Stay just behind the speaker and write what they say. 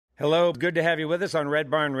Hello, good to have you with us on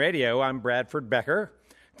Red Barn Radio. I'm Bradford Becker.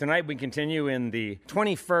 Tonight we continue in the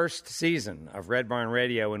 21st season of Red Barn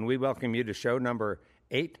Radio, and we welcome you to show number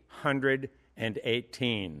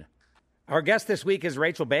 818. Our guest this week is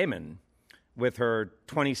Rachel Baiman. With her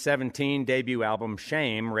 2017 debut album,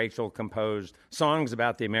 Shame, Rachel composed songs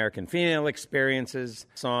about the American female experiences,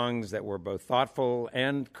 songs that were both thoughtful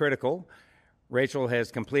and critical. Rachel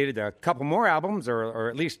has completed a couple more albums, or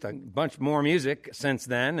at least a bunch more music since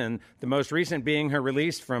then, and the most recent being her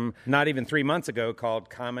release from not even 3 months ago called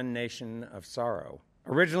Common Nation of Sorrow.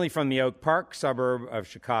 Originally from the Oak Park suburb of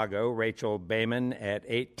Chicago, Rachel Baiman at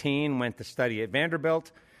 18 went to study at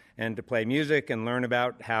Vanderbilt and to play music and learn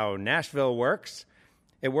about how Nashville works.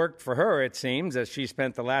 It worked for her, it seems, as she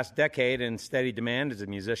spent the last decade in steady demand as a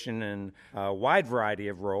musician in a wide variety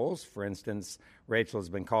of roles. For instance, Rachel has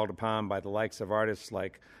been called upon by the likes of artists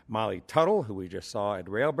like Molly Tuttle, who we just saw at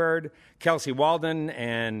Railbird, Kelsey Walden,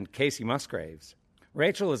 and Casey Musgraves.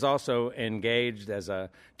 Rachel is also engaged as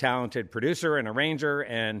a talented producer and arranger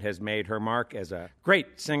and has made her mark as a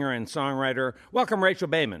great singer and songwriter. Welcome, Rachel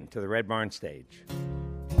Baiman, to the Red Barn stage.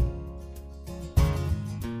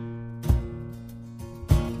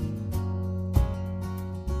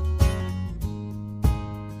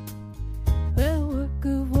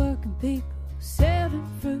 People selling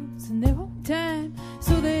fruits in their own time,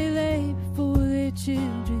 so they lay before their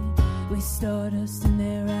children with stardust in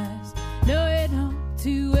their eyes, knowing all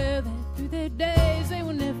too well that through their days they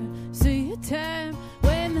will never see a time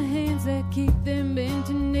when the hands that keep them bent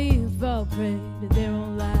to kneel fall prey to their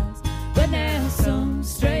own lies. But now some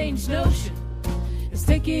strange notion is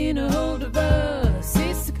taking a hold of us.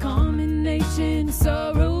 It's a common nation of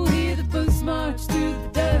sorrow. Hear the boots march through the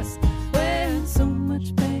dust when so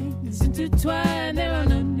much pain is intertwined. There are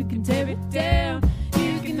none who can tear it down.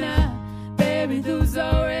 You cannot bury those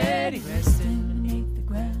already resting beneath the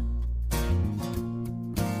ground.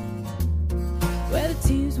 Well, the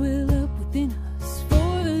tears well up within us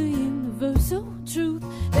for the universal truth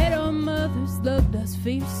that our mothers loved us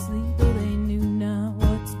fiercely, though they knew not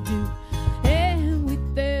what to do. And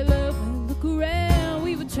with their love we'll look around,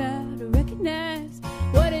 we will try to recognize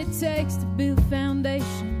what it takes to build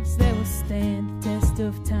foundations that will stand the test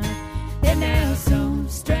of time. And now some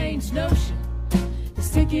strange notion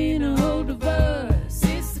is taking a hold of us.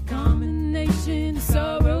 It's the common nation of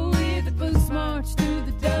sorrow. Hear the boots march through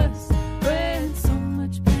the dust when so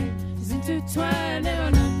much pain is intertwined. There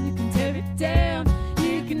are none who can tear it down.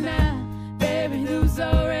 You cannot bury those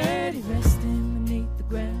already resting beneath the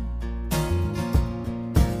ground.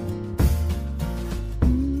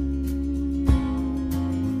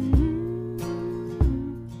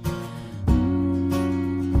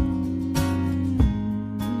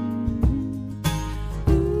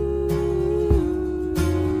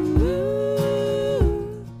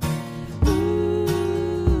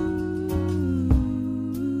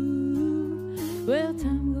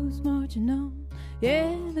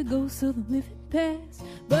 Yeah, the ghosts of the living past,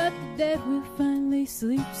 but the dead will finally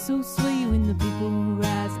sleep so sweet when the people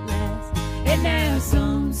rise at last. And now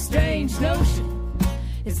some strange notion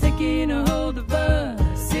is taking a hold of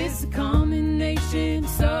us. It's a common nation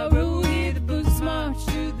sorrow. Hear the boots march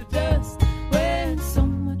through the dust when so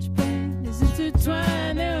much pain is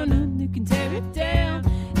intertwined. There are none who can tear it down.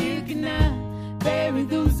 You cannot bury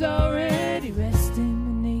those already resting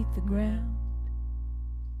beneath the ground.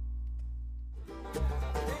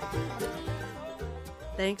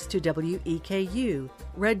 Thanks to WEKU,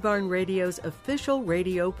 Red Barn Radio's official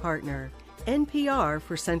radio partner, NPR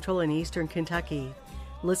for Central and Eastern Kentucky.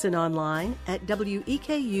 Listen online at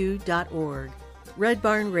weku.org. Red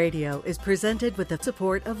Barn Radio is presented with the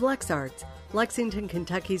support of LexArts, Lexington,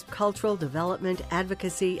 Kentucky's cultural development,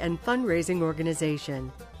 advocacy, and fundraising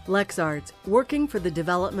organization. LexArts, working for the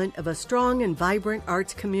development of a strong and vibrant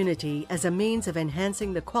arts community as a means of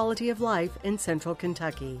enhancing the quality of life in Central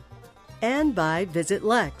Kentucky. And by Visit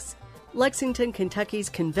Lex, Lexington, Kentucky's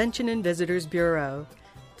Convention and Visitors Bureau.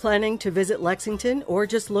 Planning to visit Lexington or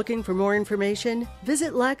just looking for more information?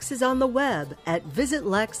 Visit Lex is on the web at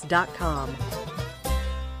visitlex.com.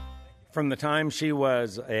 From the time she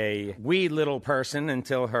was a wee little person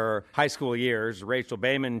until her high school years, Rachel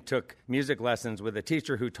Baiman took music lessons with a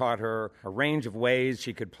teacher who taught her a range of ways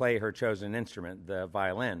she could play her chosen instrument, the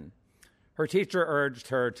violin. Her teacher urged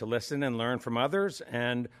her to listen and learn from others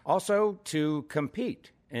and also to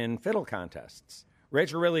compete in fiddle contests.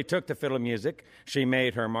 Rachel really took to fiddle music. She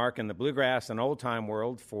made her mark in the bluegrass and old-time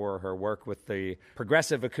world for her work with the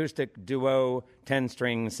progressive acoustic duo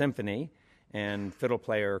 10-String Symphony and fiddle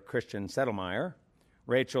player Christian Settlemeyer.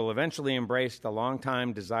 Rachel eventually embraced a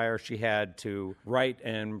longtime desire she had to write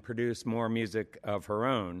and produce more music of her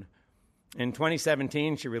own. In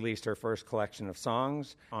 2017, she released her first collection of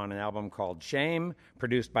songs on an album called Shame,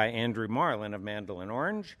 produced by Andrew Marlin of Mandolin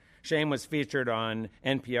Orange. Shame was featured on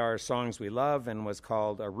NPR's Songs We Love and was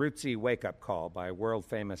called a rootsy wake-up call by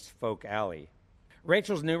world-famous Folk Alley.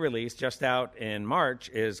 Rachel's new release, just out in March,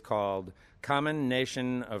 is called Common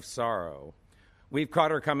Nation of Sorrow. We've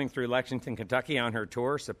caught her coming through Lexington, Kentucky on her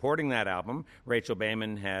tour supporting that album. Rachel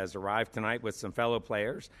Baiman has arrived tonight with some fellow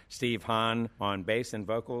players, Steve Hahn on bass and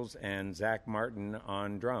vocals and Zach Martin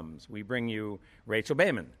on drums. We bring you Rachel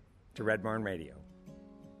Baiman to Red Barn Radio.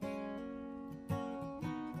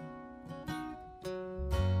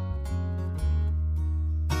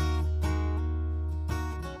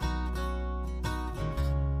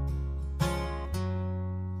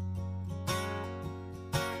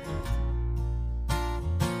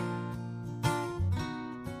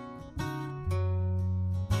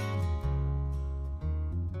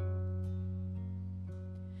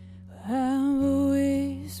 I've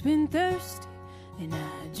always been thirsty, and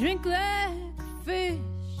I drink like a fish.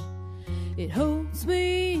 It holds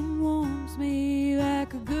me and warms me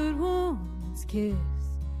like a good woman's kiss.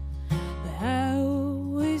 But I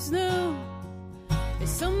always know that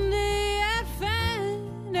someday I'd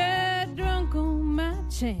find I'd drunk on my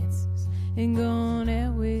chances and gone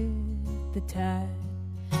out with the tide.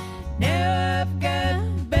 Now I've got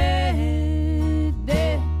a bad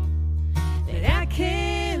day that I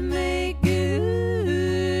can't make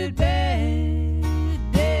good.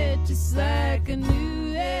 Bad day, just like I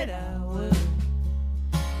knew that I would.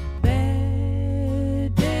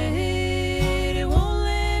 Bad day, it won't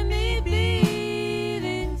let me be.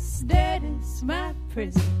 This debt is my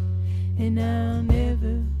prison, and I'll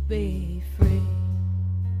never be free.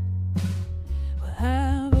 Well,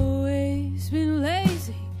 I've always been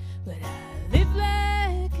lazy, but I live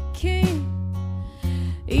like a king,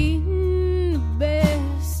 eating the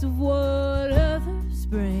best of what others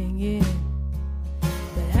bring in.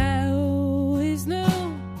 But I always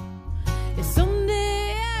know that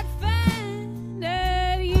someday I'd find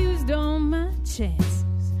I'd used all my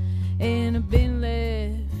chances and I've been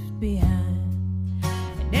left behind.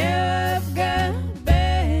 And now I've got a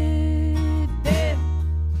bad day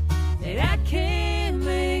that I can't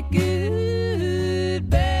make good.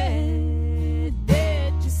 Bad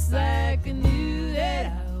day, just like I knew that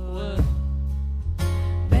I would.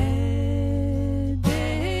 Bad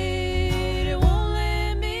day, it won't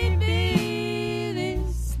let me be.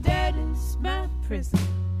 This debt is my prison,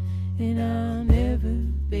 and I'll never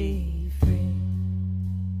be free.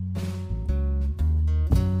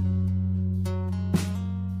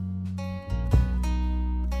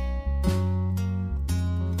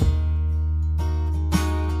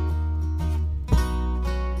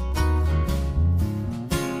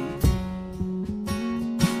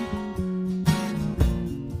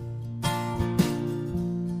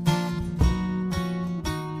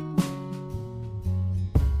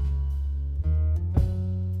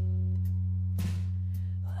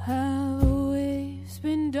 I've always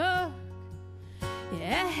been dark.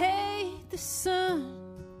 Yeah, I hate the sun.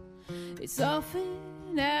 It's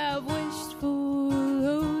often I've wished for a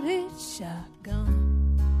loaded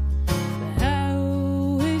shotgun. But I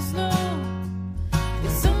always know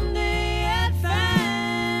that someday I'd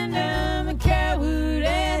find I'm a coward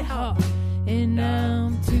at heart, and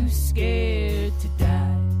I'm too scared to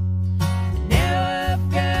die. And now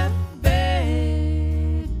I've got a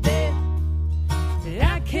bad day that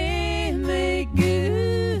I can't make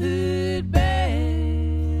good.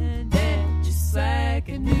 Bad day, just like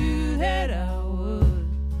I knew that I would.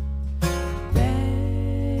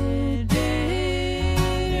 Bad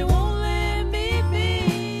day, it won't let me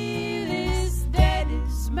be. This debt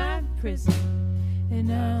is my prison,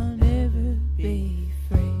 and I'll never be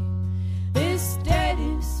free. This debt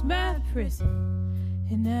is my prison,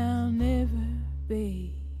 and I'll never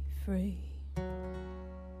be free.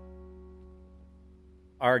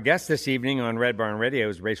 Our guest this evening on Red Barn Radio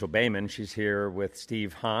is Rachel Baiman. She's here with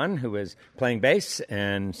Steve Hahn, who is playing bass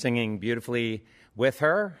and singing beautifully with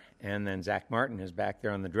her. And then Zach Martin is back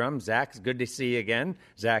there on the drums. Zach, it's good to see you again.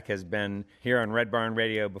 Zach has been here on Red Barn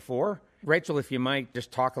Radio before. Rachel, if you might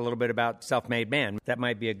just talk a little bit about Self-Made Man. That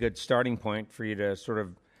might be a good starting point for you to sort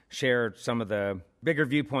of share some of the bigger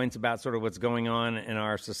viewpoints about sort of what's going on in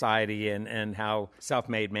our society and how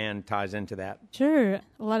Self-Made Man ties into that. Sure. A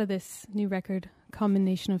lot of this new record, Common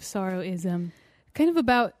Nation of Sorrow, is kind of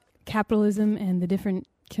about capitalism and the different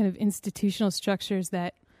kind of institutional structures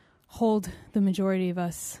that hold the majority of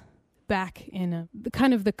us back in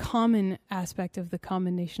the common aspect of the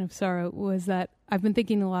Common Nation of Sorrow was that I've been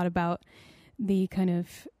thinking a lot about the kind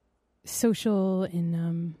of social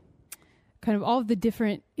and kind of all of the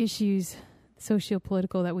different issues,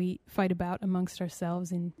 socio-political, that we fight about amongst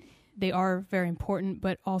ourselves. And they are very important,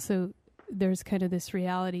 but also there's kind of this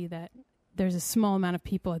reality that there's a small amount of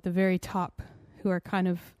people at the very top who are kind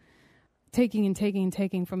of taking and taking and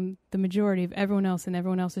taking from the majority of everyone else, and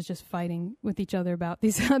everyone else is just fighting with each other about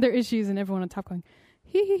these other issues, and everyone on top going,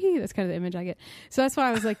 hee hee hee. That's kind of the image I get. So that's why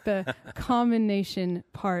I was like, the common nation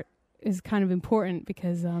part is kind of important,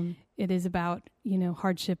 because it is about,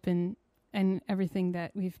 hardship and everything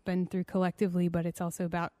that we've been through collectively, but it's also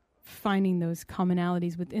about finding those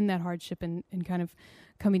commonalities within that hardship and kind of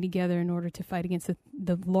coming together in order to fight against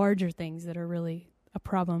the larger things that are really a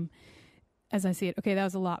problem, as I see it. Okay, that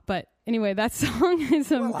was a lot. But anyway, that song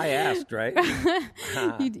is... well, I asked, right?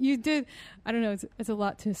 You did. I don't know. It's a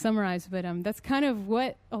lot to summarize, but that's kind of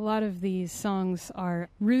what a lot of these songs are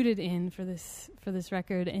rooted in for this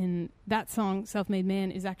record. And that song, Self-Made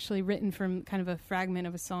Man, is actually written from kind of a fragment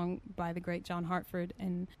of a song by the great John Hartford.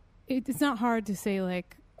 And it's not hard to say,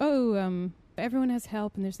 like, everyone has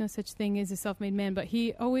help and there's no such thing as a self-made man. But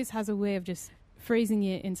he always has a way of just phrasing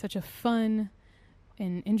it in such a fun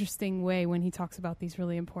and interesting way when he talks about these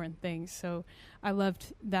really important things. So I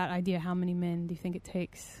loved that idea. How many men do you think it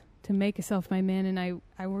takes to make a self-made man? And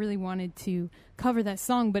I really wanted to cover that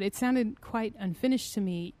song, but it sounded quite unfinished to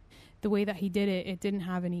me. The way that he did it, it didn't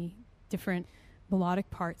have any different melodic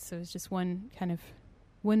parts. So it was just one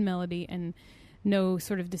melody and no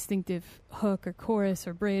sort of distinctive hook or chorus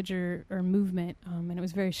or bridge or movement. And it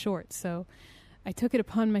was very short. So I took it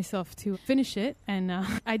upon myself to finish it, and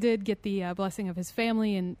I did get the blessing of his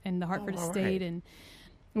family and the Hartford estate, and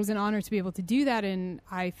it was an honor to be able to do that, and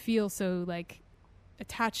I feel so, like,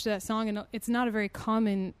 attached to that song, and it's not a very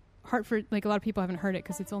common Hartford, like, a lot of people haven't heard it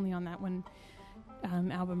because it's only on that one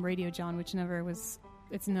album, Radio John, which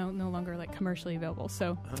it's no longer, like, commercially available,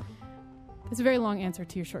 so it's a very long answer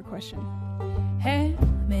to your short question. How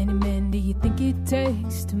many men do you think it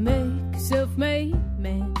takes to make a self-made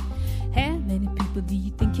man? How many people do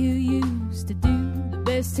you think he'll use to do the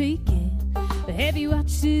best he can? But have you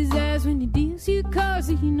watched his eyes when he deals you cards?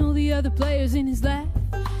 Do you know the other players in his life?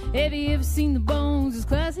 Have you ever seen the bones his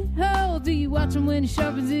closet holds? Do you watch him when he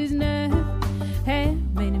sharpens his knife? How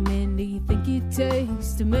many men do you think it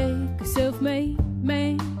takes to make a self-made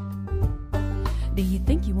man? Do you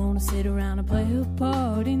think you want to sit around and play a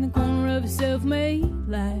part in the corner of a self-made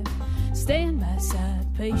life? Stand by his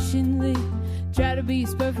side patiently, try to be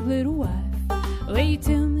his perfect little wife. Well, you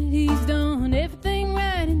tell him that he's done everything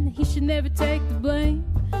right and that he should never take the blame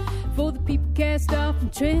for the people cast off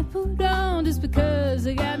and trampled on just because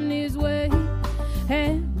they got in his way.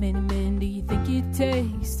 How many men do you think it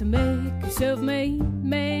takes to make a self-made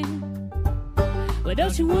man? Well,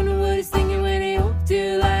 don't you wonder what he's thinking when he holds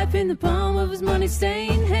your life in the palm of his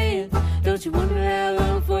money-stained hand? Don't you wonder how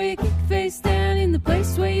long before you kick face down in the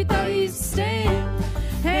place where you thought he used to stand?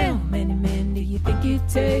 How many men do you think it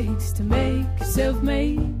takes to make a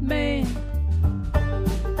self-made man?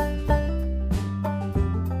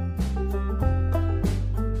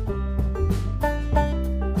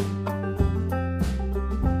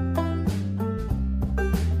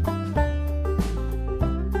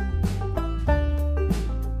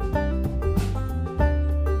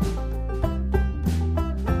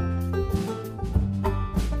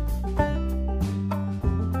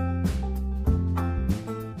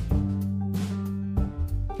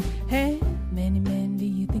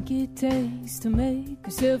 Takes to make a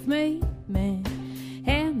self-made man.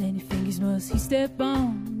 How many fingers must he step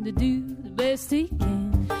on to do the best he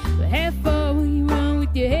can? But how far will you run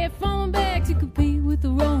with your head falling back to compete with the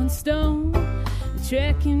Rolling Stone?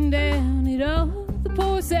 Tracking down at all the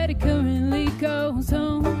ports that he currently calls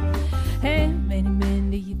home. How many men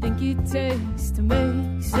do you think it takes to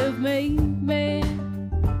make a self-made man?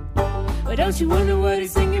 But don't you wonder what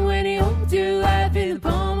he's thinking when he holds your life in the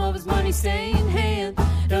palm of his money-stained hand?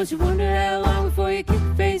 Don't you wonder how long before you kick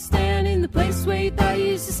face down in the place where you thought you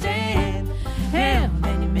used to stand? How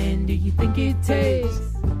many men do you think it takes?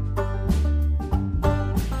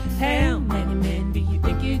 How many men do you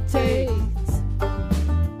think it takes?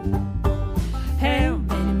 How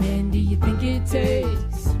many men do you think it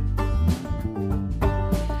takes?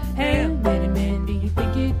 How many men do you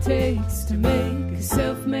think it takes to make a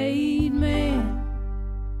self-made man?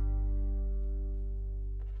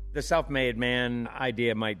 The self-made man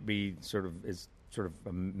idea might be sort of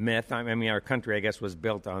a myth. I mean, our country, I guess, was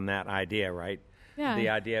built on that idea, right? Yeah. The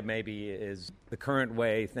idea maybe is the current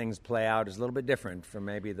way things play out is a little bit different from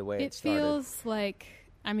maybe the way it started. It feels like,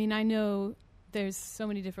 I mean, I know there's so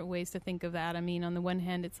many different ways to think of that. I mean, on the one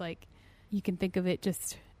hand, it's like you can think of it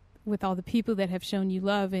just with all the people that have shown you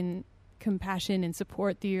love and compassion and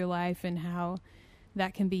support through your life, and how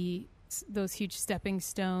that can be those huge stepping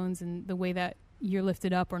stones and the way that you're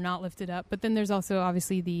lifted up or not lifted up. But then there's also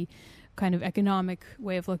obviously the kind of economic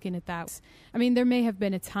way of looking at that. I mean, there may have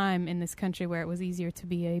been a time in this country where it was easier to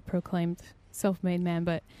be a proclaimed self-made man,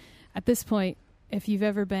 but at this point, if you've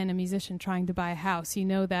ever been a musician trying to buy a house, you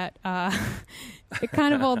know that it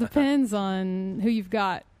kind of all depends on who you've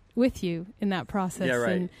got with you in that process. Yeah,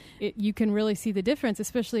 right. And you can really see the difference,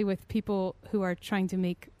 especially with people who are trying to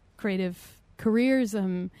make creative careers,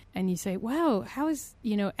 and you say, wow, how is,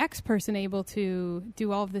 X person able to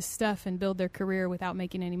do all of this stuff and build their career without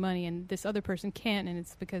making any money, and this other person can't? And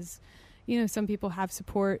it's because, some people have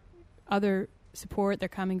support, other support. They're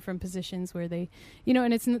coming from positions where they,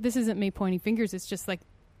 and this isn't me pointing fingers. It's just like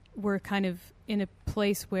we're kind of in a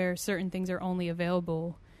place where certain things are only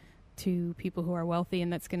available to people who are wealthy,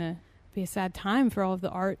 and that's going to be a sad time for all of the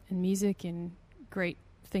art and music and great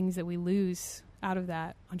things that we lose out of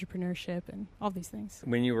that, entrepreneurship and all these things.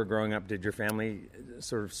 When you were growing up, did your family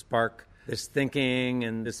sort of spark this thinking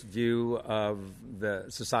and this view of the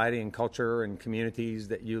society and culture and communities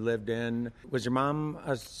that you lived in? Was your mom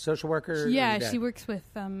a social worker? Yeah, she works with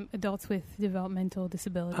adults with developmental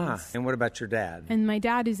disabilities. And what about your dad? And my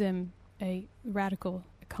dad is a radical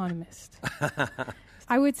economist.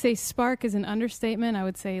 I would say spark is an understatement. I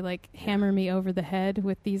would say hammer me over the head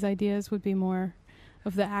with these ideas would be more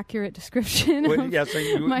of the accurate description of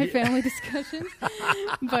my family discussions.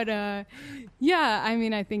 But I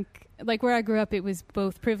think where I grew up, it was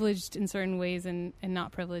both privileged in certain ways and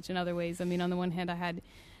not privileged in other ways. I mean, on the one hand, I had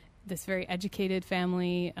this very educated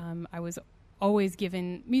family. I was always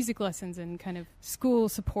given music lessons and kind of school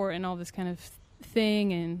support and all this kind of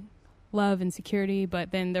thing and love and security.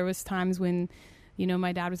 But then there was times when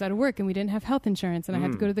my dad was out of work and we didn't have health insurance, and I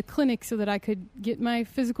had to go to the clinic so that I could get my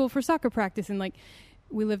physical for soccer practice. And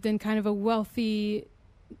we lived in kind of a wealthy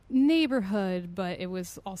neighborhood, but it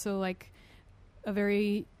was also a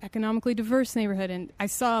very economically diverse neighborhood. And I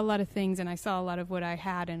saw a lot of things, and I saw a lot of what I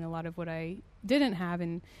had and a lot of what I didn't have.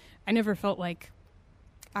 And I never felt like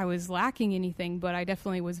I was lacking anything, but I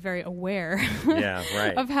definitely was very aware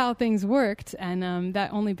of how things worked. And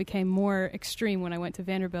that only became more extreme when I went to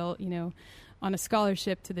Vanderbilt, on a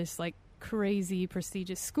scholarship to this crazy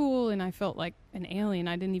prestigious school, and I felt like an alien.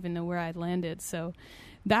 I didn't even know where I'd landed. So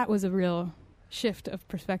that was a real shift of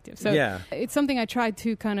perspective. So it's something I tried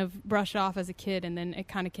to kind of brush off as a kid, and then it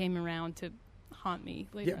kind of came around to haunt me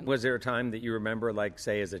later on. Was there a time that you remember,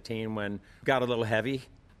 say as a teen, when it got a little heavy?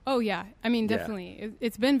 Oh yeah, I mean definitely.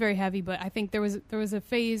 It's been very heavy, but I think there was a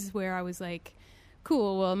phase where I was like,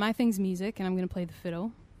 cool, well my thing's music and I'm going to play the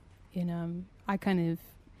fiddle. And I kind of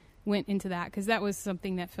went into that because that was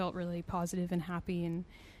something that felt really positive and happy, and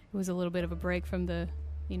it was a little bit of a break from the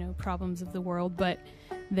problems of the world. But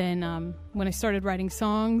then when I started writing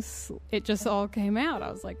songs, it just all came out.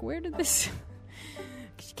 I was like, where did this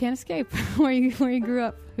you can't escape where you grew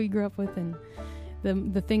up, who you grew up with, and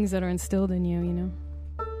the things that are instilled in you.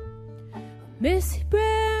 Messy brown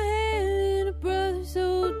hair and a brother's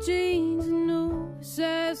old jeans, and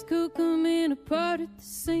oversized coat coming apart at the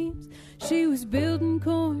seams. She was building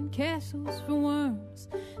corn castles for worms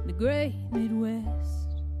in the great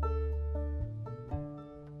Midwest.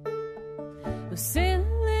 Was selling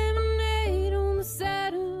lemonade on the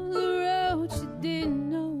side of the road. She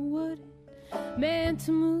didn't know what it meant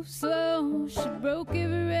to move slow. She broke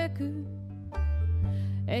every record,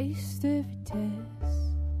 aced every test.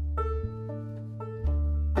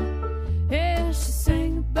 Yeah, she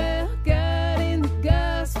sang about God in the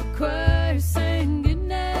gospel choir, sang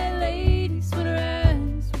goodnight ladies when her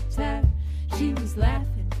eyes were tired. She was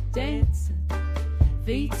laughing, dancing,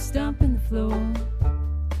 feet stomping the floor.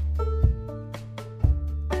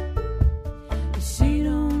 But she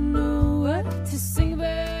don't know what to sing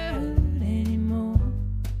about anymore.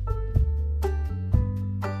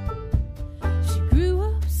 She grew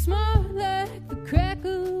up smart like the crack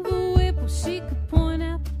of a whip. Well, she could point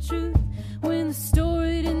out the truth when the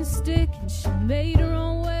story didn't stick, and she made her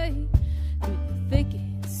own way through the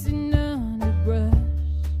thickets and underbrush.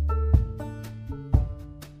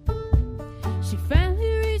 She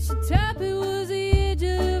finally reached the top. It was the edge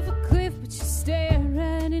of a cliff, but she stared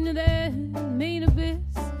right into that mean abyss.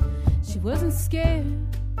 She wasn't scared,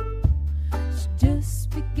 she just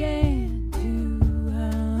began to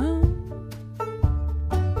hum.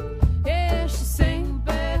 Yeah, she sang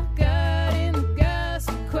about God in the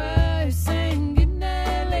gospel choir, sang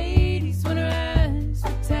goodnight ladies when her eyes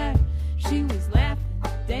were tired. She was laughing,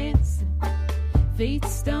 dancing, feet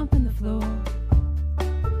stomping the floor.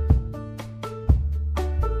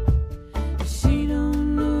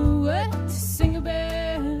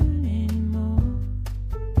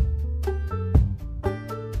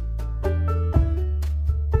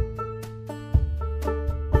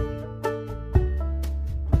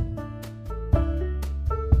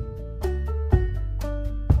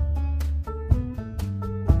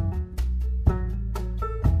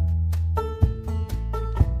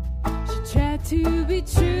 to be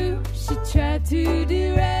true. She tried to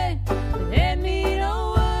do right, but that mean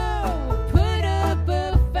old world put up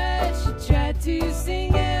a fight. She tried to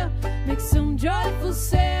sing out, make some joyful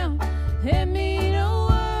sound. That mean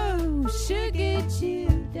old world should get you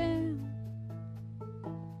down.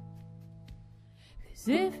 'Cause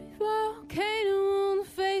if a volcano on the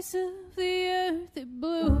face of the earth, it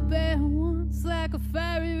blew up at once like a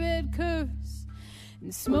fiery red curse,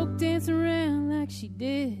 and smoke dancing around like she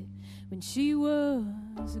did when she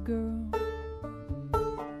was a girl.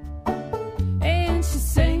 And she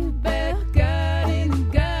sang about God in the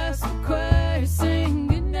gospel choir, sang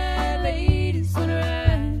goodnight ladies when her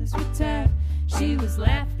eyes were tired. She was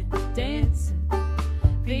laughing, dancing,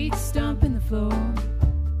 feet stomping the floor.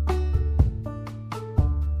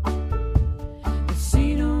 But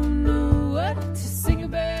she don't know what to sing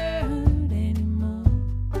about anymore.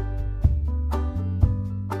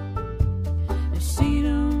 She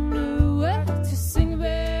don't know what to sing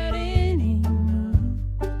about anymore.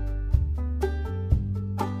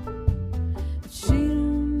 She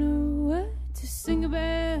don't know what to sing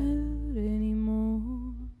about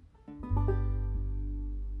anymore.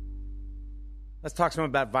 Let's talk some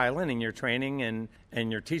about violin and your training and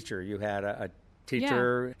your teacher. You had a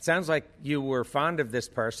teacher. Yeah. It sounds like you were fond of this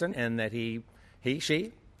person and that she?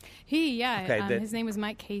 Yeah. Okay, his name was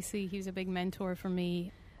Mike Casey. He was a big mentor for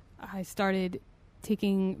me. I started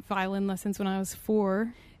taking violin lessons when I was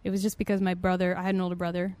 4. It was just because I had an older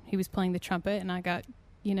brother. He was playing the trumpet, and I got,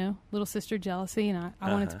 little sister jealousy, and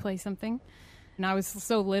I wanted to play something. And I was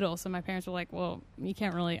so little, so my parents were like, well, you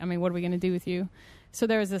can't really, what are we going to do with you? So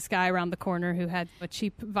there was this guy around the corner who had a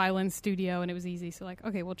cheap violin studio, and it was easy. So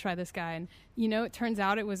okay, we'll try this guy. And, it turns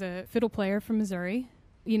out it was a fiddle player from Missouri,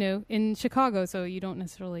 in Chicago, so you don't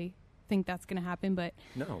necessarily think that's going to happen. But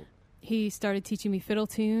No. he started teaching me fiddle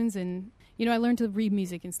tunes, and, I learned to read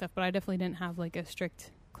music and stuff, but I definitely didn't have, a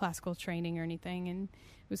strict classical training or anything, and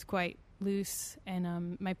it was quite loose.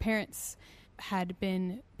 And my parents had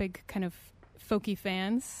been big kind of folky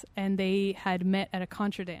fans, and they had met at a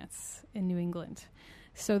contra dance in New England.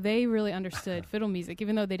 So they really understood fiddle music,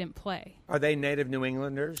 even though they didn't play. Are they native New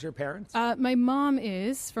Englanders, your parents? My mom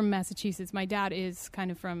is from Massachusetts. My dad is kind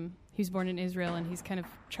of he was born in Israel, and he's kind of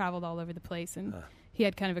traveled all over the place, and he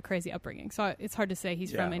had kind of a crazy upbringing. So it's hard to say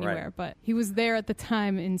he's from anywhere, right. But he was there at the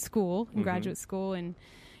time in school, in graduate school, and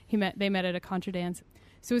they met at a contra dance.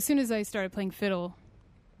 So as soon as I started playing fiddle,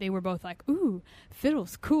 they were both like, ooh,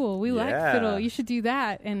 fiddle's cool. We like fiddle. You should do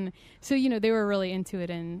that. And so, they were really into it,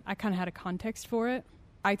 and I kind of had a context for it.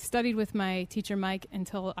 I studied with my teacher, Mike,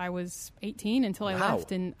 until I was 18, until I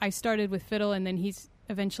left. And I started with fiddle, and then he's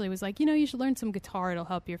eventually was like, you should learn some guitar. It'll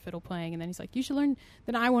help your fiddle playing. And then he's like, you should learn.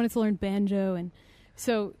 Then I wanted to learn banjo. And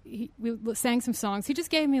so we sang some songs. He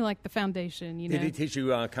just gave me, the foundation, Did he teach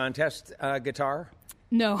you contest guitar?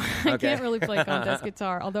 No, I can't really play contest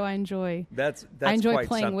guitar, although I enjoy That's I enjoy quite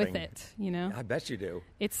playing something. with it, I bet you do.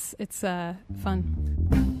 It's fun.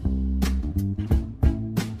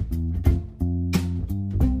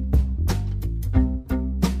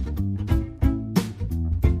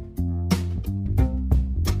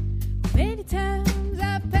 Many times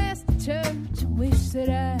I've passed the church and wish that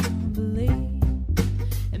I believed.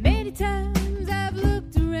 And many times I've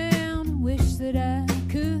looked around and wish that I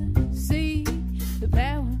could see the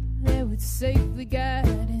power that would safely guide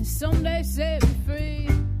and someday set me free.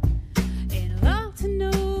 And I long to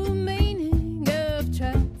know the meaning of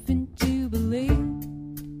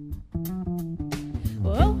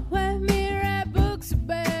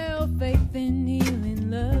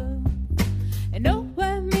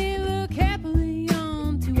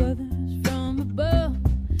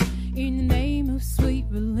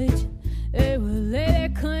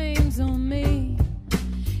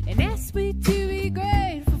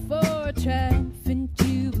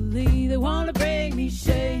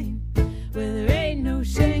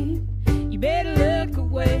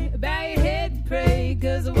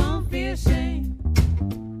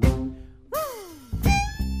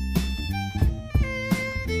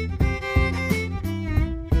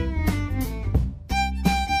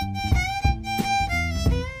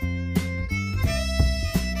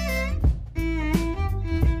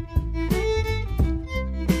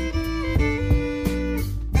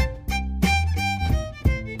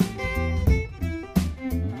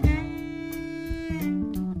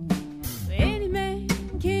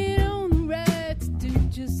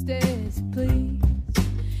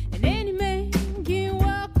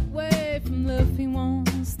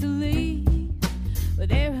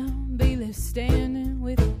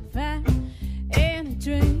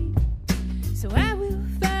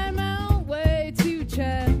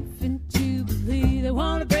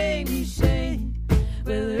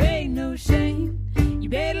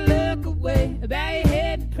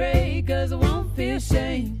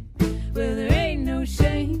shame. Well, there ain't no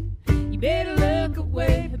shame. You better look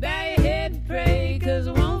away, bow your head and pray, 'cause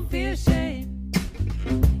I won't feel shame.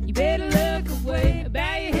 You better look away,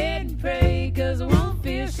 bow your head and pray, 'cause I won't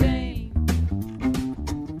feel shame.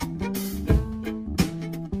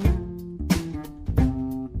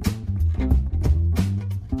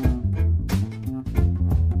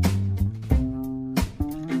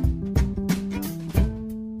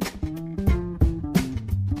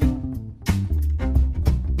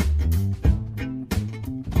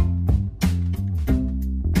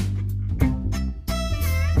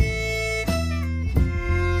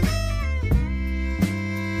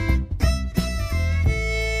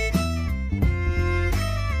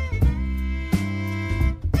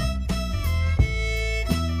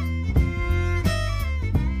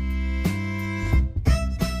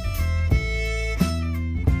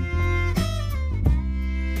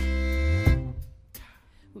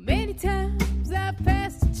 Many times I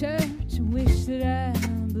passed the church and wish that I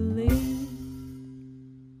believed.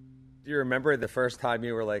 Do you remember the first time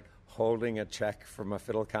you were like holding a check from a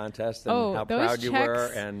fiddle contest and how proud you were?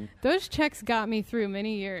 And those checks got me through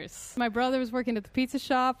many years. My brother was working at the pizza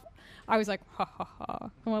shop. I was like, ha, ha, ha.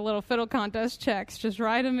 My little fiddle contest checks just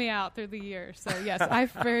riding me out through the years. So, yes, I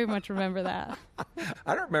very much remember that.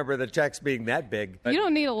 I don't remember the checks being that big. You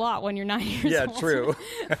don't need a lot when you're 9 years old. Yeah, true.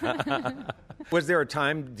 Was there a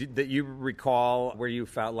time that you recall where you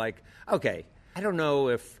felt like, okay, I don't know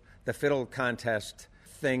if the fiddle contest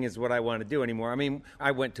thing is what I want to do anymore? I mean,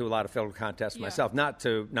 I went to a lot of fiddle contests myself, not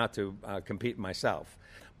to compete myself,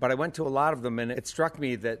 but I went to a lot of them, and it struck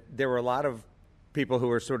me that there were a lot of people who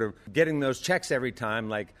were sort of getting those checks every time,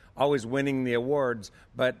 like always winning the awards,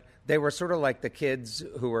 but they were sort of like the kids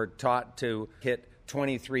who were taught to hit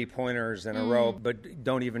 23 pointers in a row but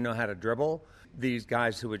don't even know how to dribble. These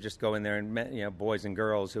guys who would just go in there and, boys and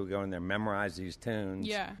girls who would go in there and memorize these tunes,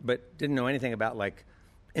 but didn't know anything about like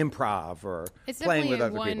improv or playing with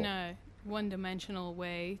other people. It's definitely one-dimensional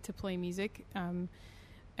way to play music, and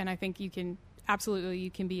I think you can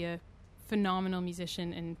be a phenomenal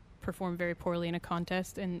musician and perform very poorly in a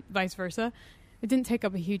contest, and vice versa. It didn't take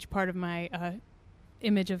up a huge part of my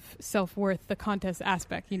image of self-worth, the contest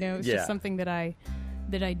aspect. It's just something that I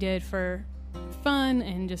did for fun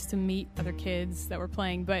and just to meet other kids that were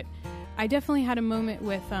playing. But I definitely had a moment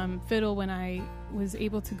with fiddle when I was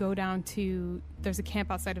able to go down to, there's a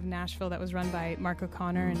camp outside of Nashville that was run by Mark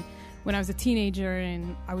O'Connor, and when I was a teenager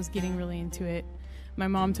and I was getting really into it, my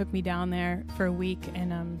mom took me down there for a week,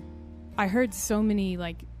 and I heard so many,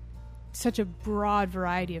 such a broad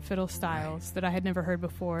variety of fiddle styles that I had never heard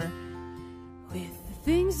before. With the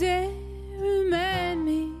things that remind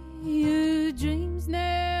me of dreams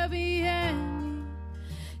now behind me,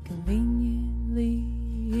 conveniently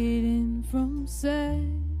hidden from sight.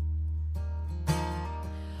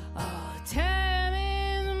 All the time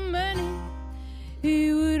and the money,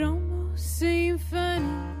 it would almost seem funny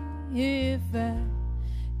if I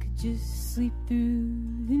could just sleep through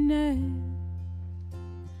the night.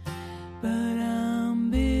 But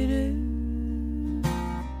I'm bitter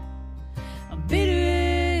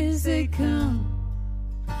as they come.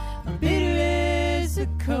 I'm bitter as the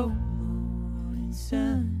cold morning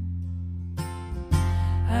sun.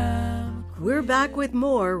 We're back with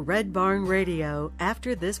more Red Barn Radio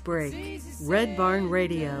after this break. Red Barn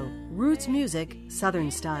Radio, roots music,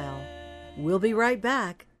 Southern style. We'll be right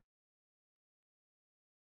back.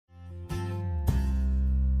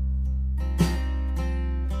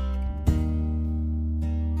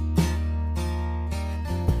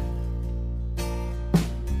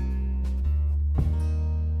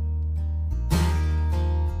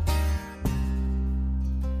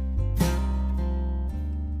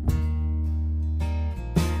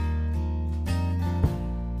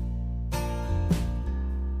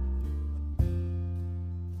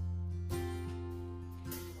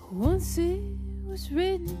 Once it was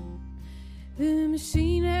written, the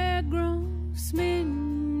machine had grown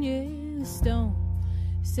smitten. Yeah, the stone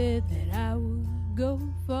said that I would go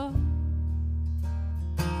far,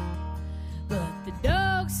 but the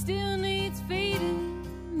dog still needs feeding,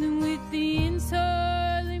 and with the ends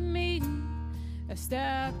hardly meeting, I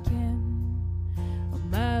stopped counting on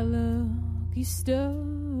my lucky star.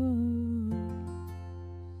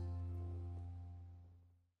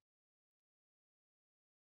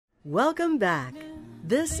 Welcome back.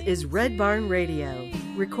 This is Red Barn Radio,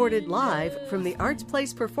 recorded live from the Arts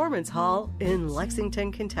Place Performance Hall in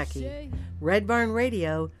Lexington, Kentucky. Red Barn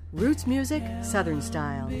Radio, roots music, Southern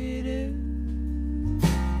style. I'm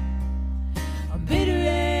bitter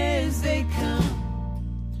as they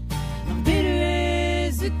come. I'm bitter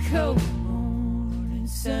as the cold morning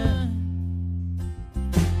sun.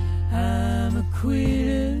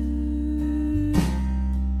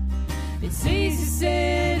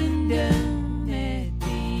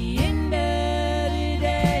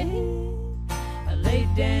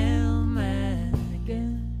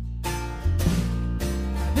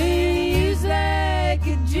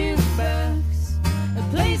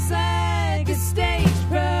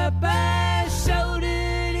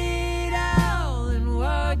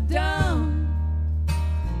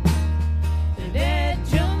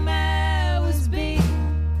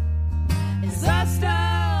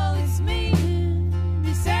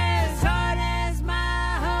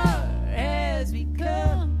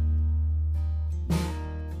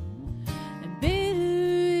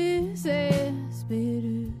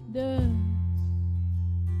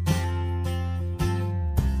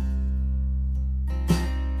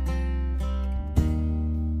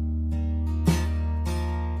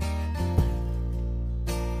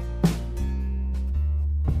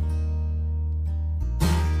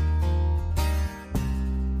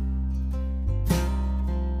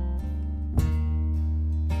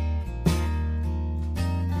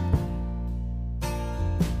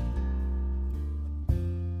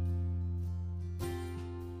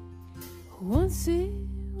 Once it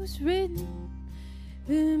was written,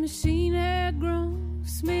 the machine had grown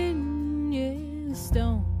smitten. Yeah, the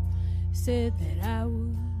stone said that I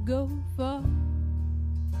would go far,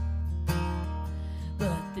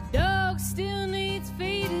 but the dog still needs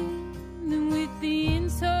feeding, and with the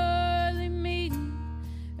ends hardly meeting,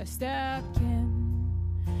 I stopped counting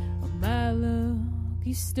on my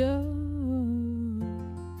lucky star.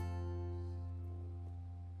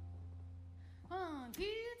 1, 2,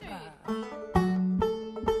 3.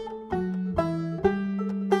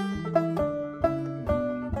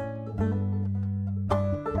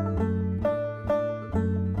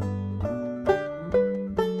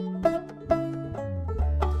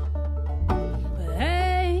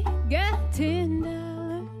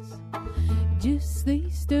 Just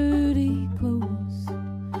these dirty clothes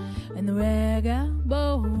and the rag I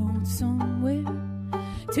borrowed somewhere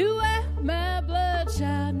to wipe my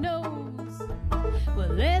bloodshot nose. Well,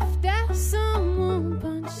 left out, someone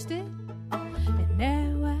punched it, and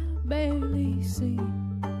now I barely see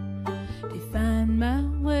to find my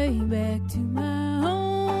way back to my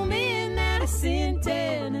home in Madison,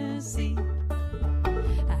 Tennessee.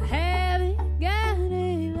 I haven't got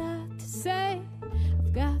a lot to say,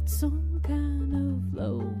 I've got some kind of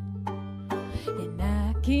low, and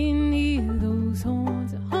I can hear those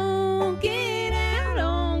horns honking out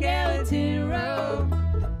on Gallatin Road.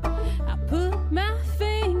 I put my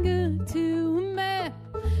finger to a map,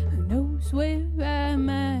 who knows where I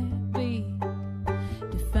might be,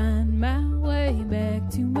 to find my way back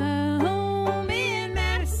to my home in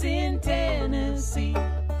Madison, Tennessee.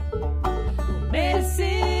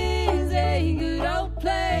 Madison's a good old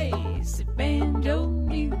place, banjo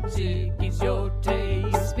music is your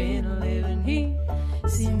taste. Been living here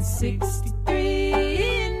since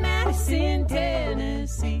 '63 in Madison,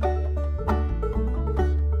 Tennessee.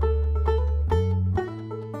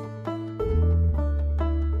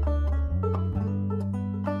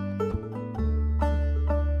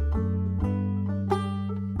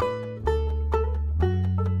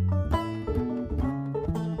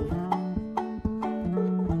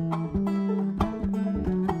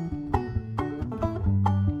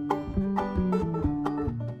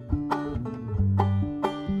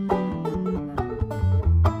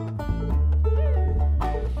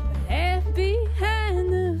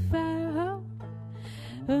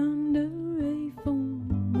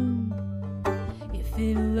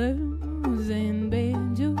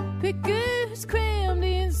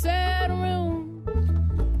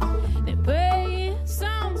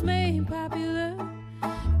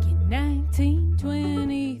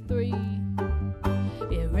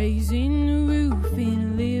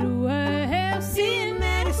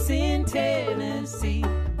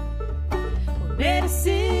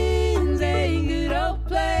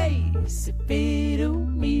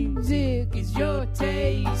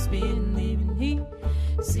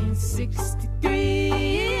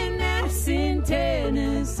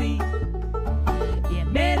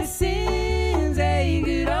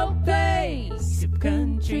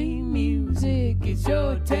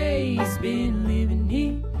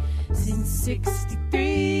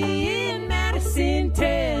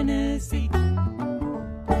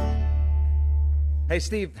 Hey,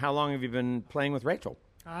 Steve, how long have you been playing with Rachel?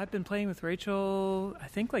 I've been playing with Rachel, I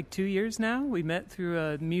think, like 2 years now. We met through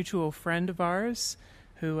a mutual friend of ours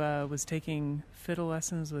who was taking fiddle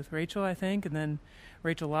lessons with Rachel, I think, and then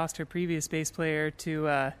Rachel lost her previous bass player to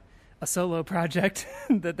a solo project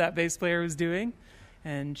that bass player was doing,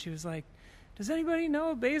 and she was like, does anybody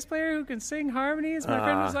know a bass player who can sing harmonies? My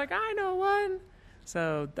friend was like, I know one.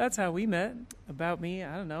 So that's how we met. About me,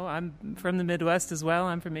 I don't know. I'm from the Midwest as well.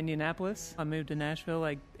 I'm from Indianapolis. I moved to Nashville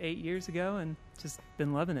like 8 years ago and just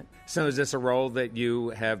been loving it. So is this a role that you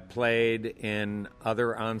have played in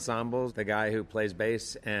other ensembles? The guy who plays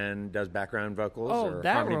bass and does background vocals or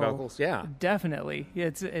that harmony role, vocals? Yeah. Definitely.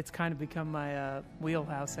 It's kind of become my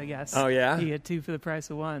wheelhouse, I guess. Oh, yeah? You get two for the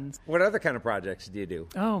price of one. What other kind of projects do you do?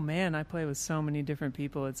 Oh, man, I play with so many different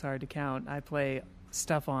people. It's hard to count. I play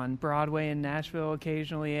stuff on Broadway in Nashville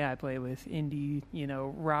occasionally. I play with indie,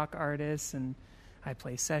 rock artists, and I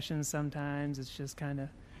play sessions sometimes. It's just kind of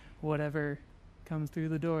whatever comes through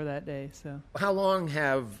the door that day. So, how long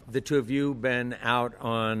have the two of you been out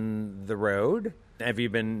on the road? Have you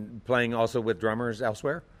been playing also with drummers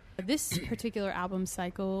elsewhere? This particular album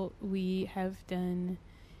cycle, we have done,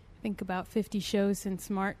 I think, about 50 shows since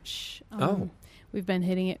March. We've been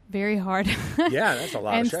hitting it very hard. Yeah, that's a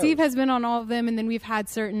lot and of shows. Steve has been on all of them, and then we've had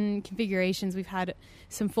certain configurations. We've had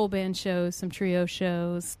some full band shows, some trio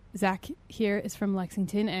shows. Zach here is from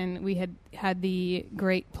Lexington, and we had the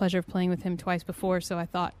great pleasure of playing with him twice before, so I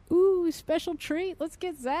thought, special treat. Let's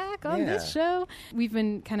get Zach on this show. We've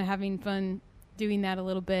been kind of having fun doing that a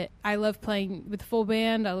little bit. I love playing with full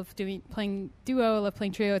band. I love playing duo. I love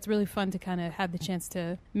playing trio. It's really fun to kind of have the chance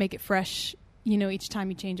to make it fresh, each time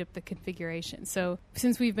you change up the configuration. So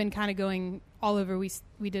since we've been kind of going all over,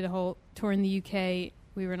 we did a whole tour in the UK.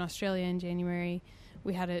 We were in Australia in January.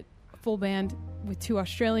 We had a full band with 2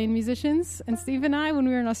 Australian musicians and Steve and I when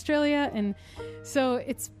we were in Australia, and so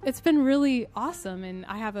it's been really awesome. And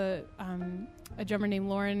I have a drummer named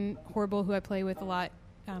Lauren Horrible who I play with a lot,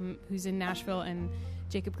 who's in Nashville, and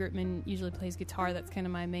Jacob Gertman usually plays guitar. That's kind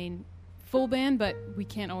of my main full band, but we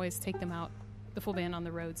can't always take them out, the full band, on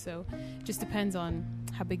the road, so it just depends on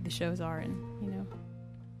how big the shows are. And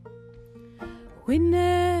when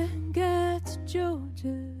I got to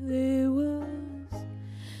Georgia, there was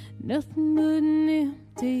nothing but an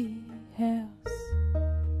empty house.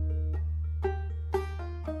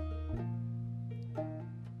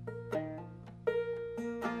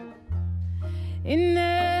 And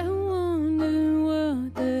I wondered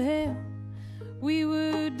what the hell we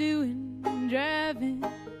were doing, driving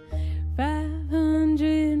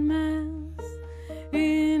 500 miles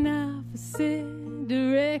in opposite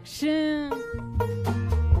direction.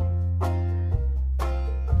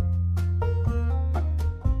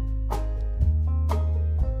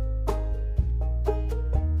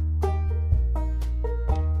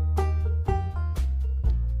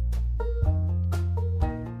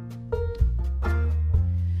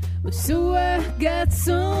 So I got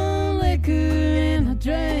some liquor and I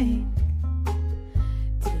drank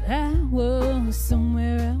till I was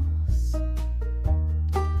somewhere else.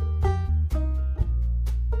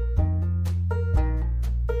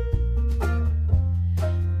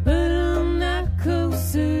 But I'm not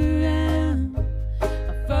closer, I'm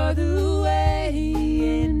farther away,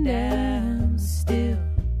 and I'm still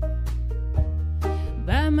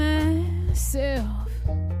by myself.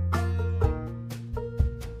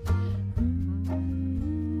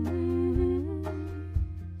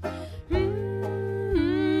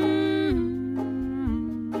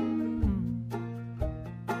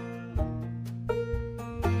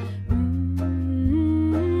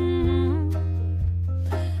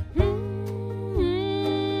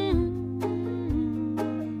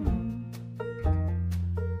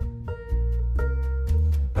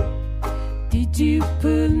 Did you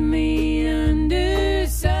put me under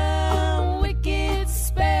some wicked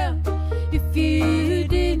spell? If you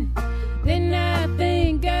didn't, then I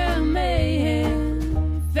think I may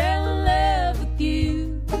have fell in love with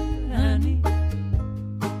you, honey.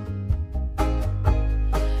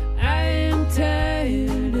 I am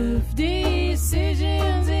tired of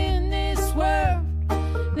decisions in this world.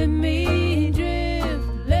 Let me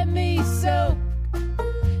drift, let me soak,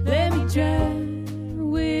 let me try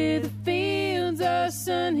where the fields are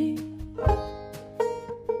sunny.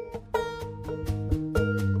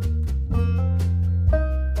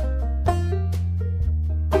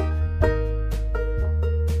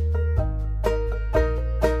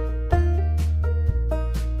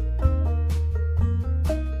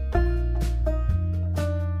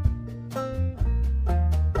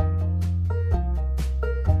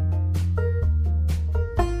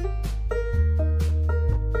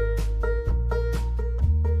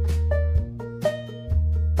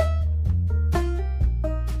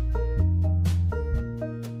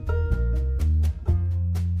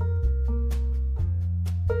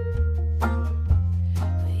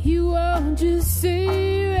 You won't just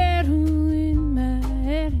say rattle in my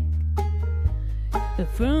attic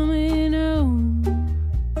from an old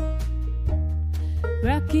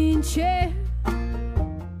rocking chair.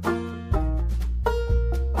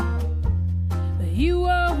 You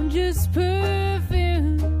won't just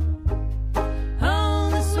perfume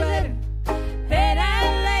on the sweater that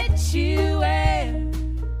I let you wear.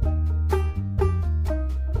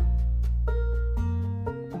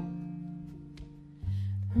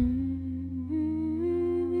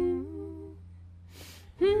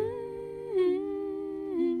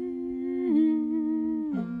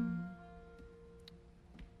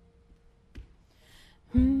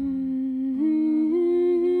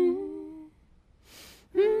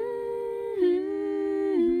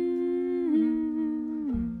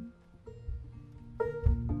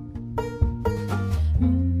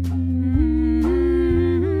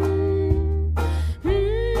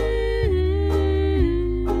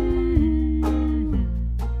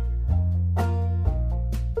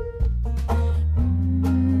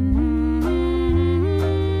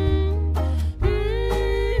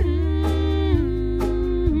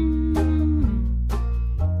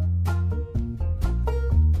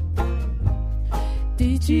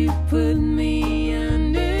 Did you put me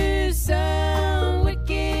under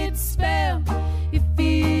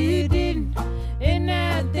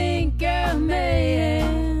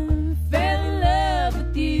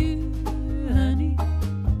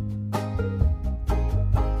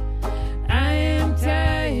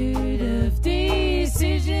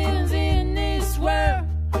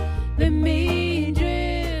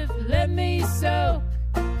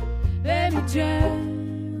a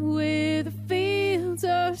drive where the fields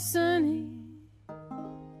are sunny.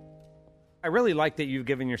 I really like that you've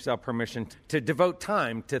given yourself permission to devote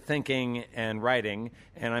time to thinking and writing,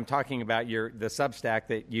 and I'm talking about the Substack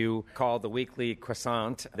that you call the Weekly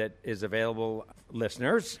Croissant that is available,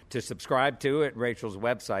 listeners, to subscribe to at Rachel's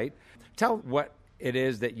website. Tell what it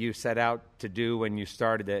is that you set out to do when you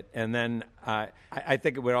started it, and then I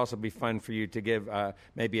think it would also be fun for you to give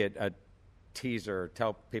maybe a teaser,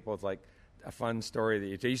 tell people it's like a fun story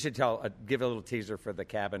that you should give a little teaser for the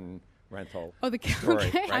cabin rental. Oh, story,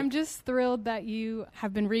 okay. right? I'm just thrilled that you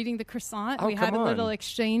have been reading the Croissant. Oh, we had come a little on.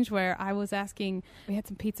 exchange where I was asking, we had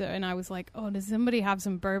some pizza, and I was like, oh, does somebody have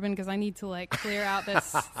some bourbon? Because I need to like clear out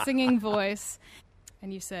this singing voice.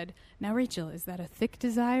 And you said, now, Rachel, is that a thick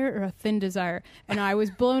desire or a thin desire? And I was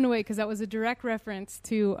blown away because that was a direct reference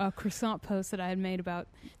to a Croissant post that I had made about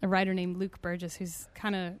a writer named Luke Burgess, who's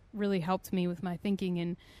kind of really helped me with my thinking.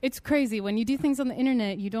 And it's crazy. When you do things on the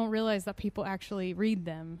internet, you don't realize that people actually read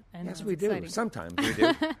them. And Yes, it's we exciting. do. Sometimes we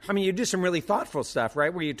do. I mean, you do some really thoughtful stuff,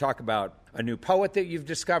 right, where you talk about a new poet that you've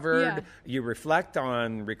discovered. Yeah. You reflect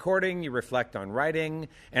on recording. You reflect on writing.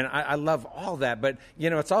 And I love all that. But,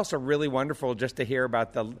 it's also really wonderful just to hear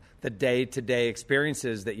about the day-to-day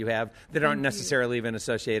experiences that you have that aren't necessarily even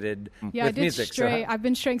associated with music. I've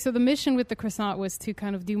been straying. So the mission with the Croissant was to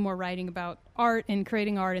kind of do more writing about art and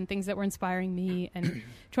creating art and things that were inspiring me and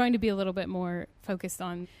trying to be a little bit more focused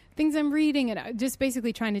on things I'm reading and just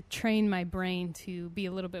basically trying to train my brain to be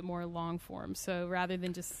a little bit more long form. So rather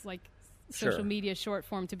than just like social media short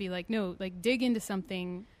form, to be like, no, like dig into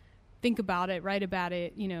something, think about it, write about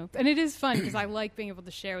it, And it is fun because I like being able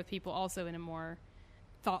to share with people also in a more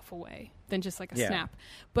thoughtful way than just like a snap.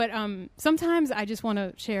 But sometimes I just want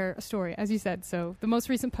to share a story, as you said. So the most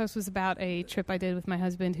recent post was about a trip I did with my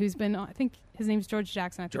husband, who's been on, I think his name's George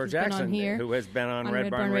Jackson. George he's Jackson, been on here, who has been on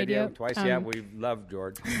Red Barn Radio twice. We love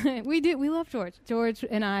George. We love George. George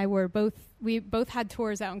and I we both had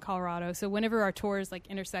tours out in Colorado. So whenever our tours like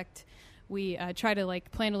intersect, we try to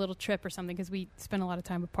like plan a little trip or something because we spend a lot of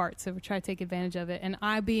time apart. So we try to take advantage of it. And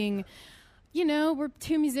I being, we're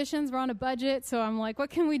two musicians, we're on a budget. So I'm like, what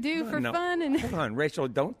can we do for fun? And hold on, Rachel,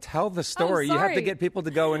 don't tell the story. You have to sorry. get people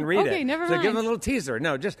to go and read it. Okay, never So mind. give them a little teaser.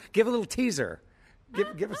 No, just give a little teaser.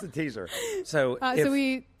 Give us the teaser. So here's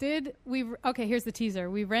the teaser.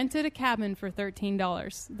 We rented a cabin for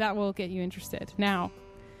 $13. That will get you interested. Now,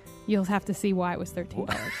 you'll have to see why it was $13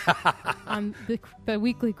 on the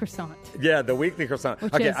Weekly Croissant. Yeah, the Weekly Croissant.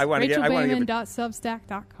 Which Okay, is I want to get.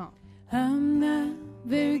 RachelBaiman.substack.com. I'm not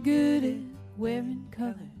very good at wearing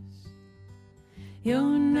colors. You're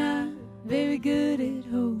not very good at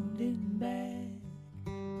holding back.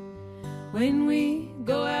 When we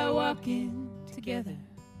go out walking together,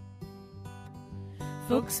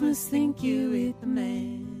 folks must think you're with the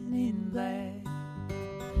man in black.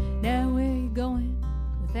 Now where you going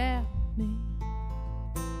without me?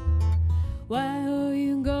 Why are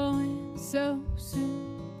you going so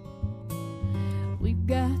soon? We've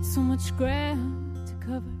got so much ground to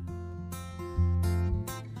cover.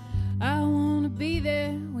 I wanna be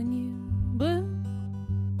there when you bloom.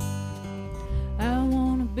 I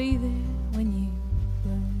wanna be there when you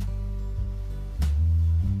bloom.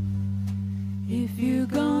 If you're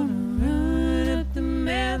gonna run up the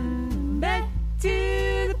mountain back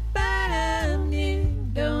to the bottom, you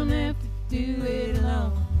don't have to do it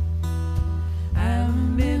alone. I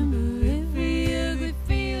remember every ugly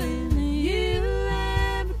feeling that you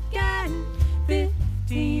ever gotten.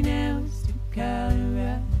 15 hours to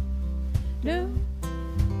Colorado.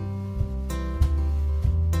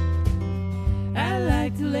 I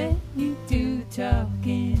like to let you do the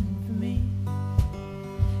talking for me.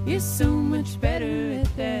 You're so much better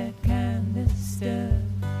at that kind of stuff.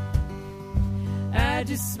 I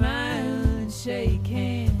just smile and shake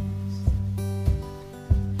hands,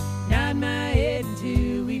 nod my head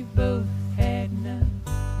until we both had enough.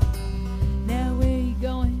 Now where you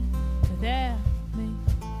going without me?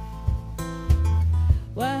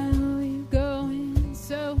 Why are you going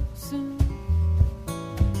so soon?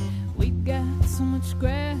 We've got so much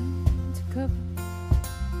ground to cover.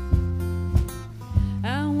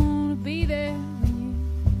 I wanna be there when you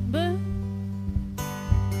bloom.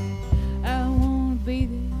 I wanna be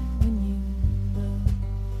there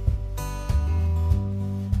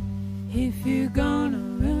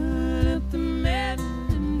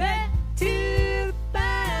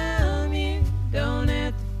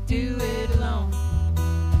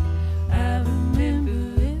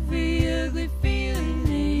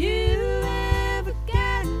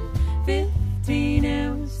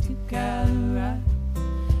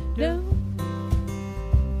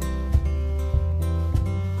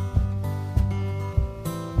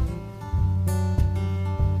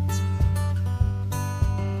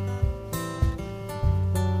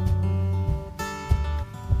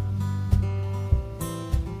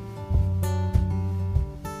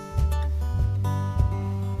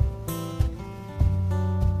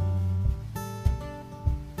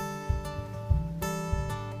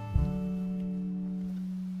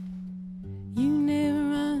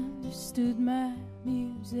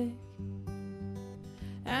music.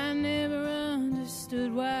 I never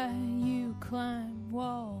understood why you climb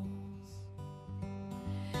walls,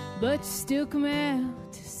 but you still come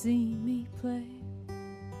out to see me play.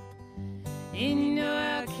 And you know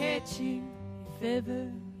I'll catch you if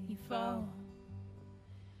ever you fall.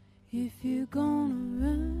 If you're gonna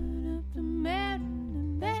run up the mountain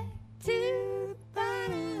and back to the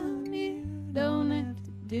bottom, you don't have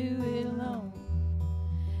to do it alone.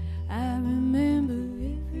 I remember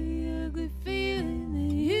every ugly feeling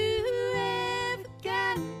that you ever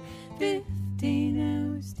gotten.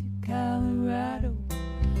 15 hours to Colorado.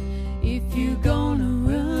 If you're gonna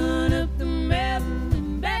run up the mountain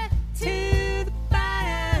and back to the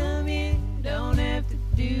bottom, you don't have to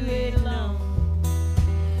do it alone.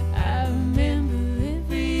 I remember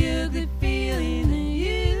every ugly feeling that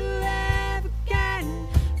you ever gotten.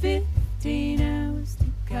 15 hours to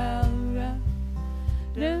Colorado.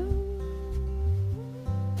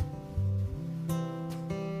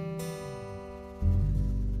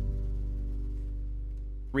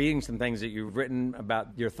 Reading some things that you've written about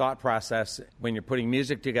your thought process when you're putting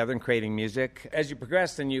music together and creating music. As you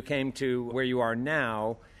progressed and you came to where you are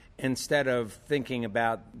now, instead of thinking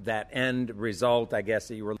about that end result, I guess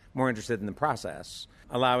that you were more interested in the process,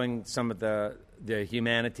 allowing some of the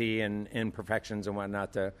humanity and imperfections and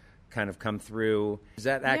whatnot to kind of come through. Does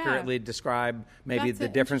that accurately describe maybe the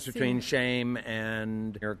difference between Shame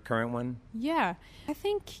and your current one? Yeah. I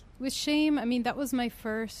think with Shame, I mean, that was my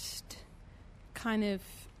first kind of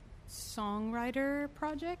songwriter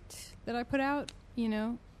project that I put out, you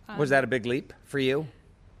know. Was that a big leap for you?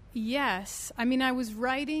 Yes. I mean, I was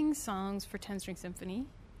writing songs for 10-String Symphony,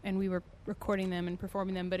 and we were recording them and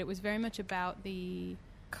performing them, but it was very much about the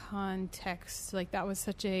context. Like, that was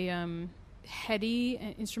such a heady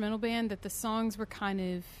instrumental band that the songs were kind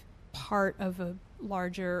of part of a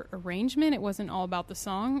larger arrangement. It wasn't all about the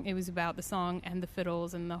song. It was about the song and the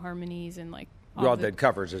fiddles and the harmonies and, like, you all did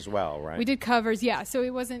covers as well, right? We did covers, yeah. So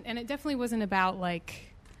it wasn't, and it definitely wasn't about,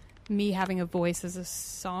 like, me having a voice as a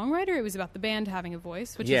songwriter. It was about the band having a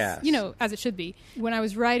voice, which is, you know, as it should be. When I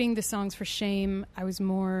was writing the songs for Shame, I was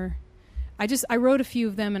more, I wrote a few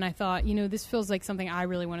of them and I thought, you know, this feels like something I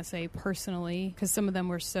really want to say personally, because some of them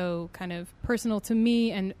were so kind of personal to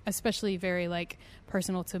me and especially very, like,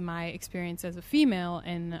 personal to my experience as a female.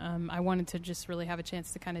 And I wanted to just really have a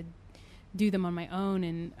chance to kind of do them on my own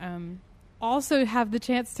and also have the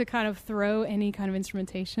chance to kind of throw any kind of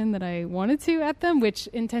instrumentation that I wanted to at them, which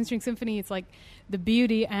in 10-String Symphony, it's like the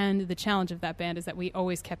beauty and the challenge of that band is that we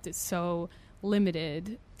always kept it so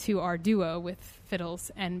limited to our duo with fiddles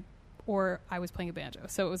or I was playing a banjo.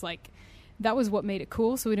 So it was like, that was what made it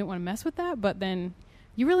cool. So we didn't want to mess with that. But then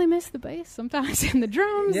you really miss the bass sometimes and the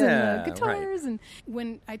drums and the guitars. Right. And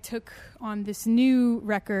when I took on this new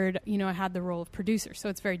record, you know, I had the role of producer. So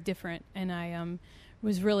it's very different. And I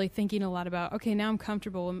was really thinking a lot about, okay, now I'm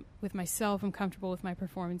comfortable with myself. I'm comfortable with my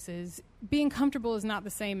performances. Being comfortable is not the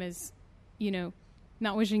same as, you know,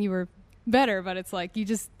 not wishing you were better, but it's like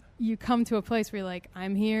you come to a place where you're like,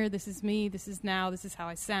 I'm here, this is me, this is how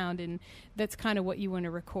I sound, and that's kind of what you want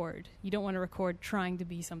to record. You don't want to record trying to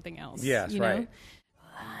be something else. Yes, you right. know?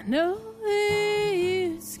 I know that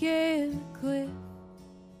you scared the cliff,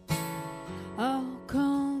 all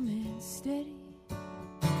calm and steady.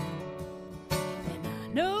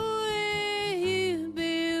 Know that you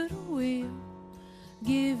build a wheel,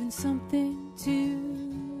 giving something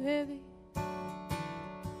too heavy.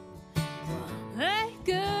 Like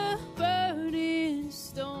a bird in a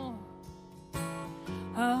storm,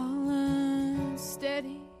 all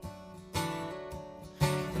unsteady.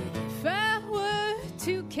 And if I were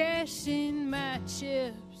to cash in my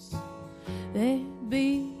chips, there'd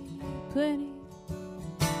be plenty.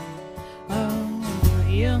 Oh,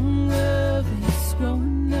 young love is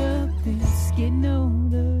growing up and it's getting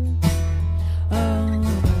older.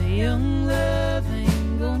 Oh, young love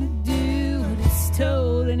ain't gonna do what it's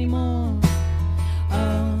told anymore.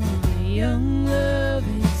 Oh, young love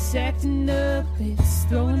is acting up, it's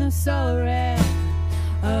throwing us all around.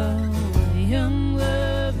 Oh, young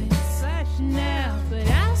love is slashing out, but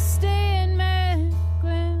I'll stand my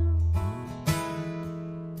ground.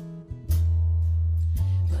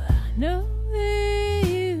 But I know that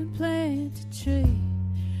you plant a tree,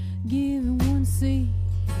 giving one seed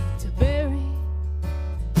to bury.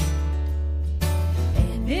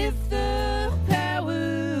 And if the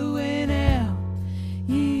power went out,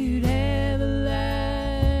 you'd have a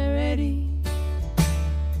light ready.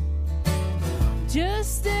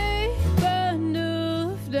 Just a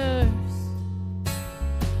bundle of dust,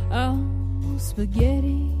 all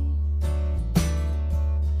spaghetti.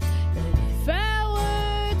 And if I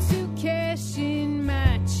were to cash in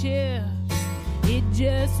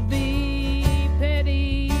just be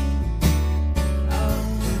petty.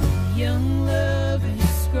 Oh, young love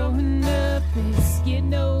is growing up, it's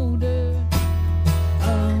getting older.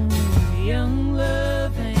 Oh, young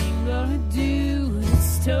love ain't gonna do what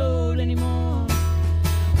it's told anymore.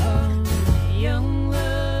 Oh, young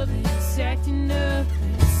love is acting up,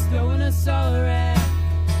 it's throwing us all around.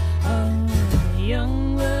 Oh,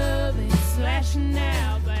 young love is lashing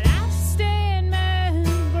out, but I stand my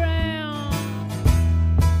ground.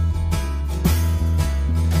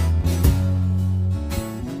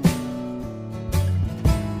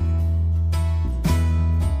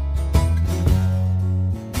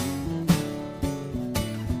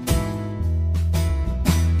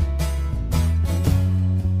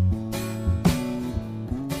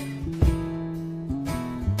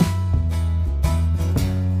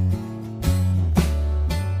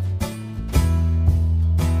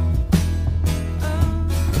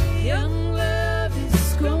 Young love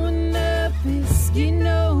is growing up, it's getting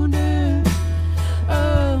older.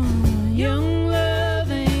 Oh, young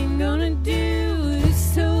love ain't gonna do what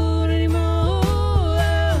it's told anymore.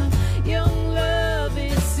 Oh, young love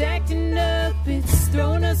is acting up, it's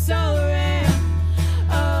throwing us all around.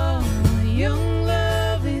 Oh, young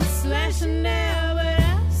love is lashing out, but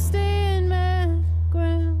I stand my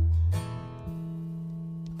ground.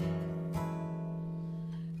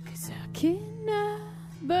 'Cause I cannot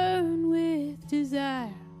burn with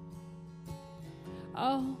desire,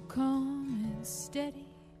 all calm and steady.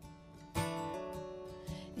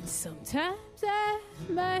 And sometimes I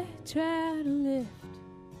might try to lift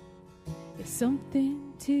if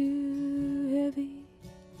something too heavy.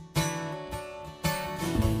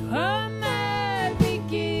 I might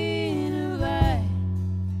begin a light,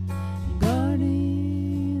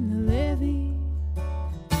 guarding the levee.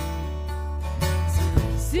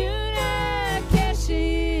 Soon I cash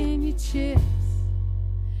in your chips,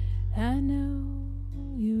 I know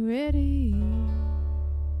you're ready.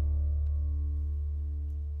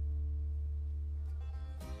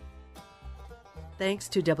 Thanks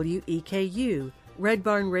to WEKU, Red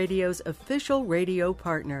Barn Radio's official radio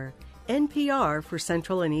partner, NPR for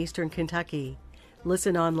Central and Eastern Kentucky.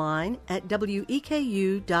 Listen online at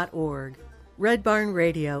weku.org. Red Barn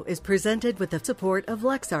Radio is presented with the support of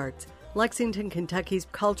LexArts, Lexington, Kentucky's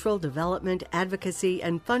cultural development, advocacy,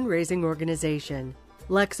 and fundraising organization.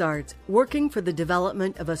 LexArts, working for the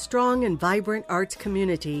development of a strong and vibrant arts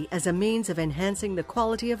community as a means of enhancing the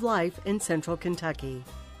quality of life in Central Kentucky.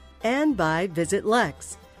 And by Visit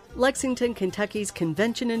Lex, Lexington, Kentucky's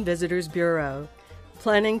Convention and Visitors Bureau.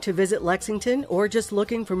 Planning to visit Lexington or just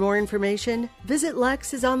looking for more information? Visit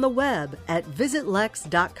Lex is on the web at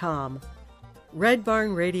visitlex.com. Red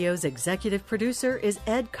Barn Radio's executive producer is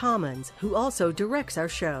Ed Commons, who also directs our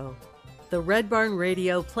show. The Red Barn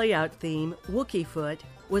Radio playout theme, Wookie Foot,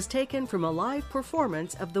 was taken from a live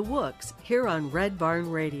performance of the Wooks here on Red Barn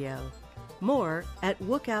Radio. More at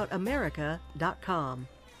wookoutamerica.com.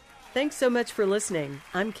 Thanks so much for listening.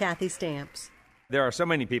 I'm Kathy Stamps. There are so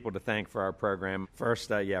many people to thank for our program. First,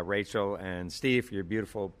 Rachel and Steve for your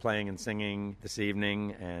beautiful playing and singing this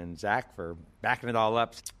evening, and Zach for backing it all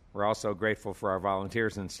up. We're also grateful for our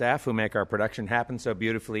volunteers and staff who make our production happen so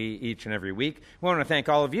beautifully each and every week. We want to thank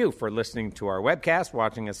all of you for listening to our webcast,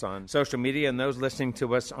 watching us on social media, and those listening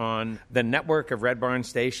to us on the network of Red Barn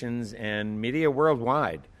stations and media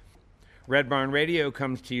worldwide. Red Barn Radio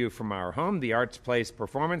comes to you from our home, the Arts Place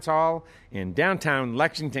Performance Hall in downtown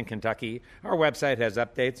Lexington, Kentucky. Our website has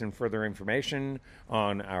updates and further information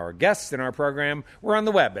on our guests in our program. We're on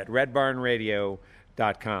the web at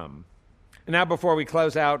redbarnradio.com. And now, before we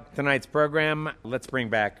close out tonight's program, let's bring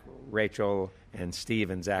back Rachel and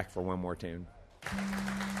Steve and Zach for one more tune.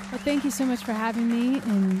 Well, thank you so much for having me,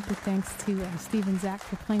 and big thanks to Steve and Zach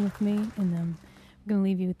for playing with me. And I'm going to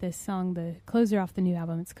leave you with this song, the closer off the new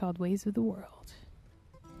album. It's called Ways of the World.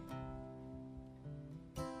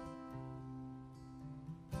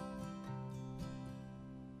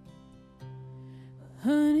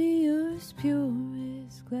 Honey, you're as pure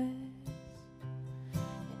as glass,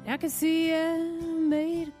 and I can see I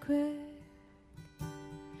made a crack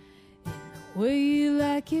in the way you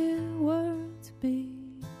like your world to be.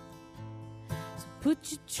 So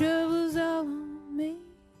put your troubles all on me.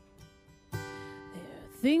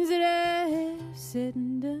 Things that I have said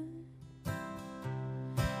and done,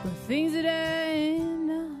 or things that I am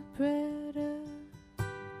not proud of,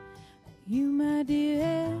 you, my dear,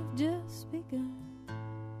 have just begun.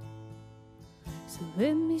 So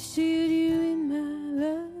let me shield you in my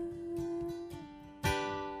love.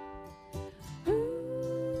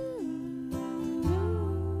 Ooh,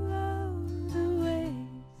 all the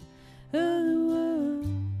ways of the world.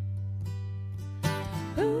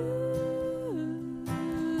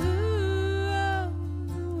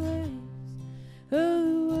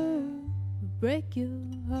 break your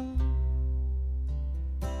heart.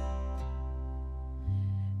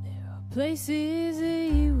 There are places that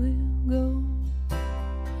you will go,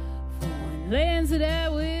 foreign lands that I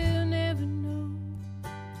will never know,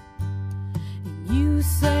 and you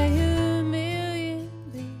say a million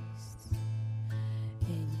beasts,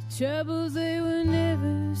 and your troubles they will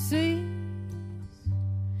never cease.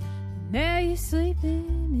 And now you're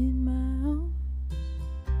sleeping in my arms,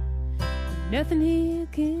 and nothing here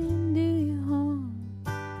can do you harm.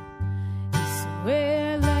 It's the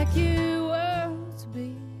way I like your world to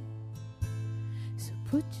be, so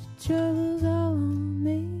put your troubles all on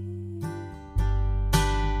me.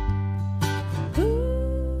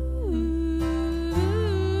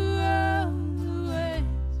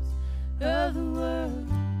 Of the world,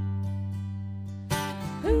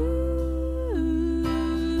 ooh,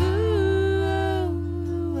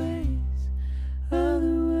 the ways of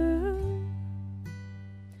the world,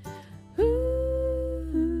 ooh,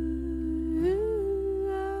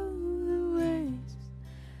 the ways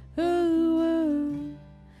of the world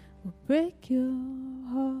will break your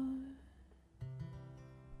heart.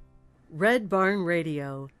 Red Barn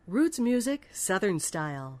Radio, roots music, Southern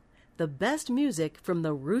style. The best music from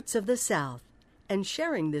the roots of the South, and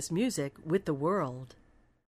sharing this music with the world.